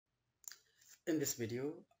In this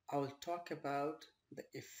video, I will talk about the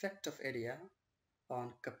effect of area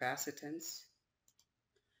on capacitance,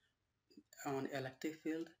 on electric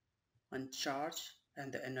field, on charge,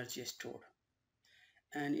 and the energy stored.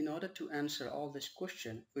 And in order to answer all this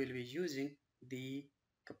question, we'll be using the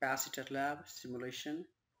capacitor lab simulation,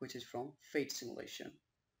 which is from PhET simulation.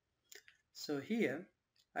 So here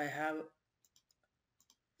I have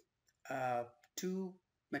two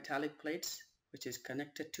metallic plates which is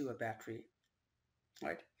connected to a battery,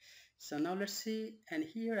 right? So now let's see, and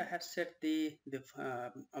here I have set the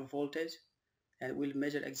voltage, and we'll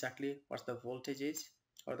measure exactly what the voltage is,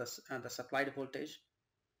 or the supplied voltage.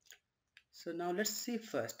 So now let's see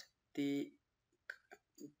first the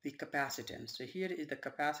capacitance. So here is the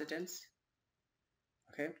capacitance.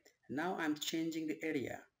 Okay, now I'm changing the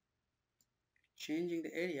area.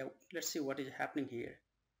 Let's see what is happening here.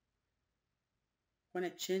 When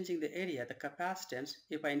I'm changing the area, the capacitance,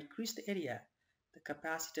 if I increase the area, the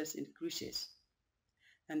capacitance increases.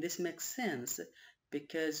 And this makes sense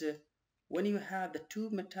because when you have the two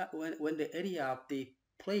metal, when the area of the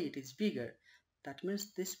plate is bigger, that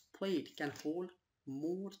means this plate can hold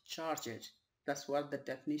more charges. That's what the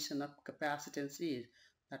definition of capacitance is.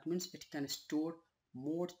 That means it can store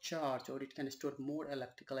more charge, or it can store more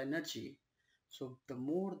electrical energy. So the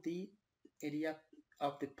more the area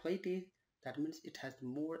of the plate is, that means it has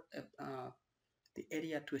more the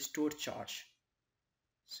area to store charge.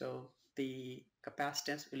 So the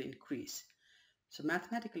capacitance will increase. So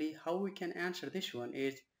mathematically, how we can answer this one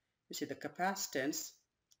is, you see, the capacitance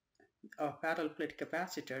of parallel plate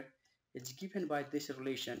capacitor is given by this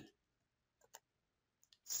relation.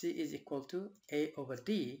 C is equal to A over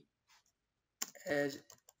D. As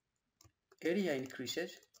area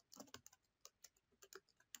increases,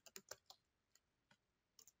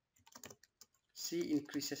 C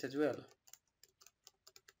increases as well,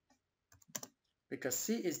 because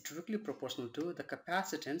C is directly proportional to the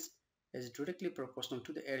capacitance is directly proportional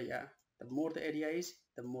to the area. The more the area is,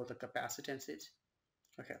 the more the capacitance is.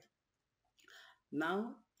 Okay.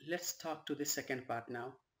 Now let's talk to the second part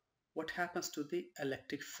now. What happens to the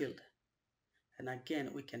electric field? And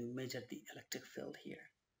again, we can measure the electric field here.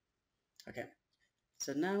 Okay.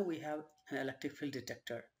 So now we have an electric field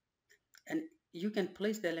detector, and you can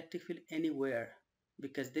place the electric field anywhere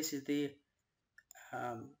because this is the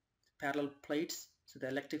parallel plates, so the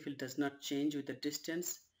electric field does not change with the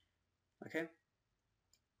distance. Okay,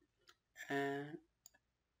 and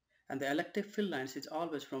the electric field lines is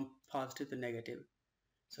always from positive to negative.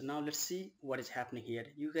 So now let's see what is happening here.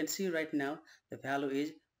 You can see right now the value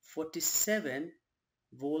is 47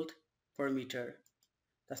 volt per meter.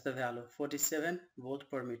 That's the value, 47 volt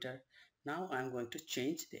per meter. Now I'm going to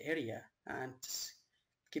change the area and just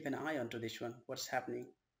keep an eye onto this one. What's happening?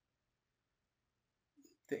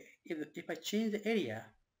 If I change the area,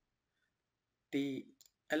 the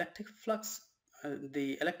electric flux,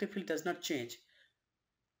 the electric field does not change.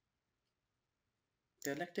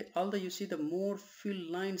 Although you see the more field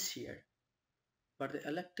lines here, but the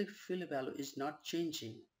electric field value is not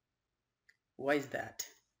changing. Why is that?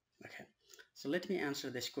 Okay, so let me answer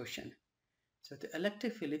this question. So the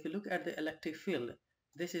electric field, if you look at the electric field,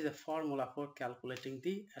 this is a formula for calculating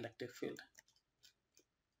the electric field.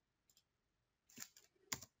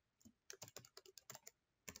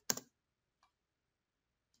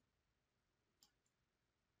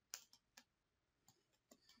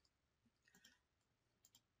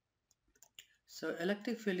 So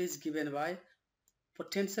electric field is given by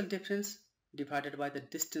potential difference divided by the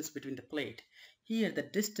distance between the plate. Here the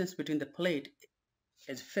distance between the plate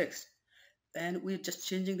is fixed, and we're just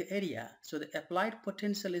changing the area, so the applied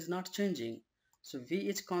potential is not changing. So V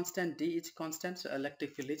is constant, D is constant, so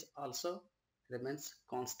electric field is also remains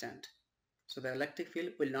constant. So the electric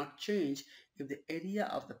field will not change if the area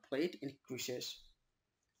of the plate increases.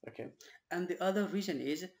 Okay, and the other reason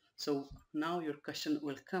is, so now your question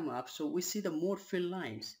will come up. So we see the more field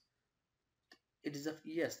lines. It is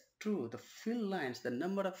yes, true, the field lines, the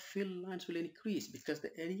number of field lines will increase because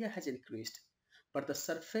the area has increased, but the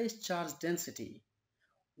surface charge density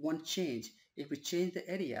won't change. If we change the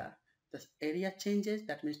area changes,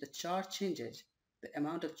 that means the charge changes, the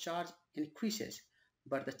amount of charge increases,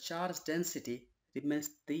 but the charge density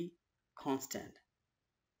remains the constant.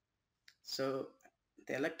 So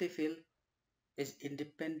the electric field is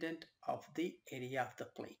independent of the area of the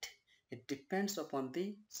plate. It depends upon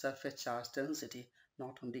the surface charge density,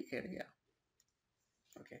 not on the area.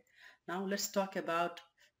 Okay, now let's talk about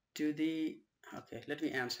okay, let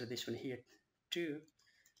me answer this one here too.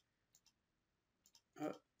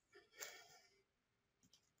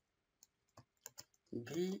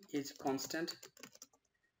 V is constant,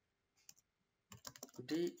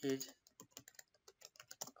 D is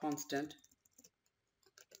constant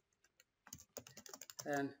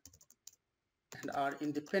and are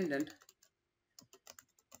independent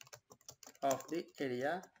of the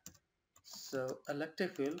area. So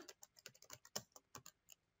electric field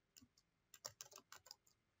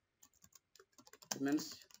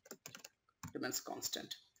remains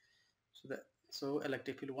constant. So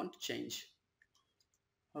electric field won't change.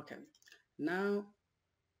 Okay, now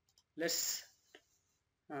let's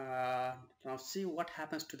now see what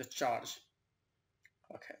happens to the charge.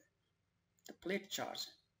 Okay, the plate charge.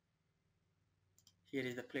 Here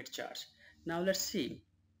is the plate charge. Now let's see.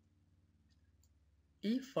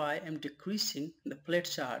 If I am decreasing the plate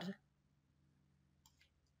charge,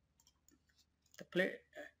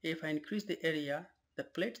 if I increase the area, the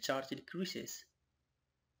plate charge increases.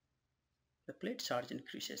 The plate charge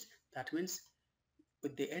increases. That means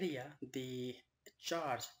with the area, the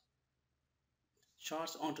charge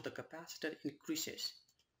onto the capacitor increases.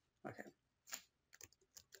 Okay.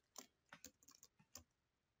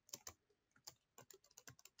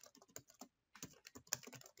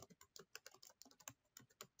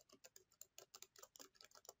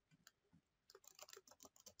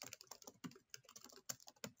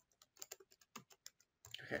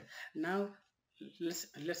 Okay. Now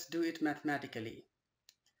let's do it mathematically.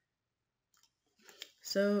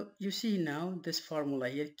 So you see now this formula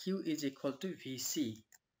here, Q is equal to Vc.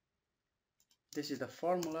 This is the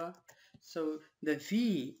formula. So the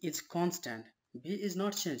V is constant. V is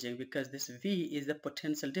not changing because this V is the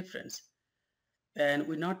potential difference. And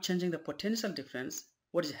we're not changing the potential difference.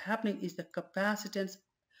 What is happening is the capacitance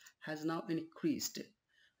has now increased.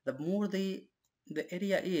 The more the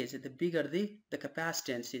area is, the bigger the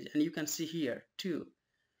capacitance is. And you can see here too,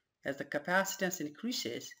 as the capacitance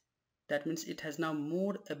increases, that means it has now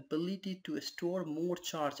more ability to store more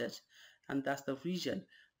charges, and that's the reason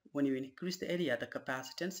when you increase the area, the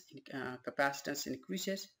capacitance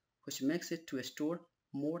increases, which makes it to store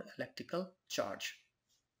more electrical charge.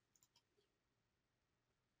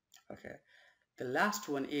 Okay, the last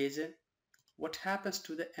one is what happens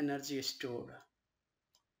to the energy stored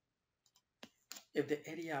if the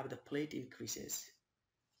area of the plate increases.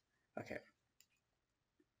 Okay,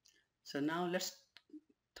 so now let's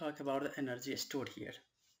talk about the energy stored here.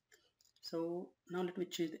 So now let me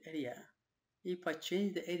change the area. If I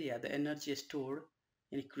change the area, the energy stored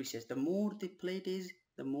increases. The more the plate is,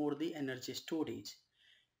 the more the energy stored is.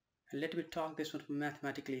 And let me talk this one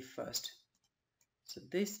mathematically first. So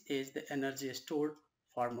this is the energy stored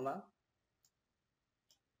formula.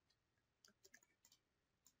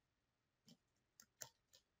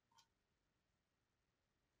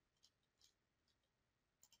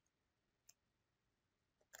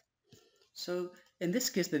 So in this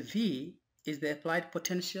case, the V is the applied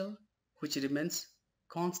potential, which remains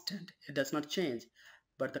constant. It does not change,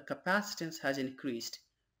 but the capacitance has increased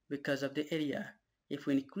because of the area. If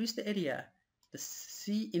we increase the area, the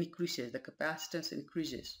C increases, the capacitance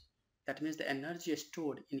increases. That means the energy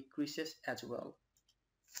stored increases as well.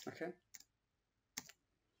 Okay.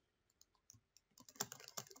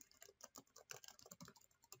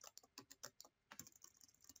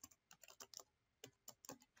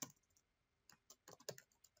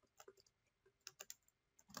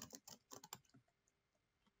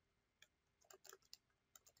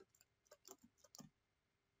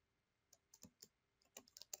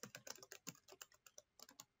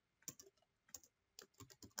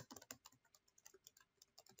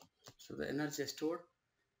 So the energy stored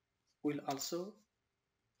will also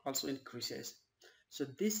increases. So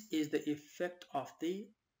this is the effect of the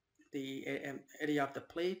area of the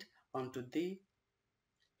plate onto the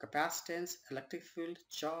capacitance, electric field,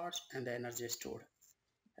 charge, and the energy stored.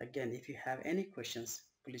 Again, if you have any questions,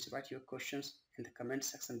 please write your questions in the comment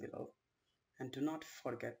section below, and do not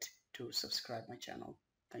forget to subscribe my channel.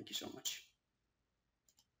 Thank you so much.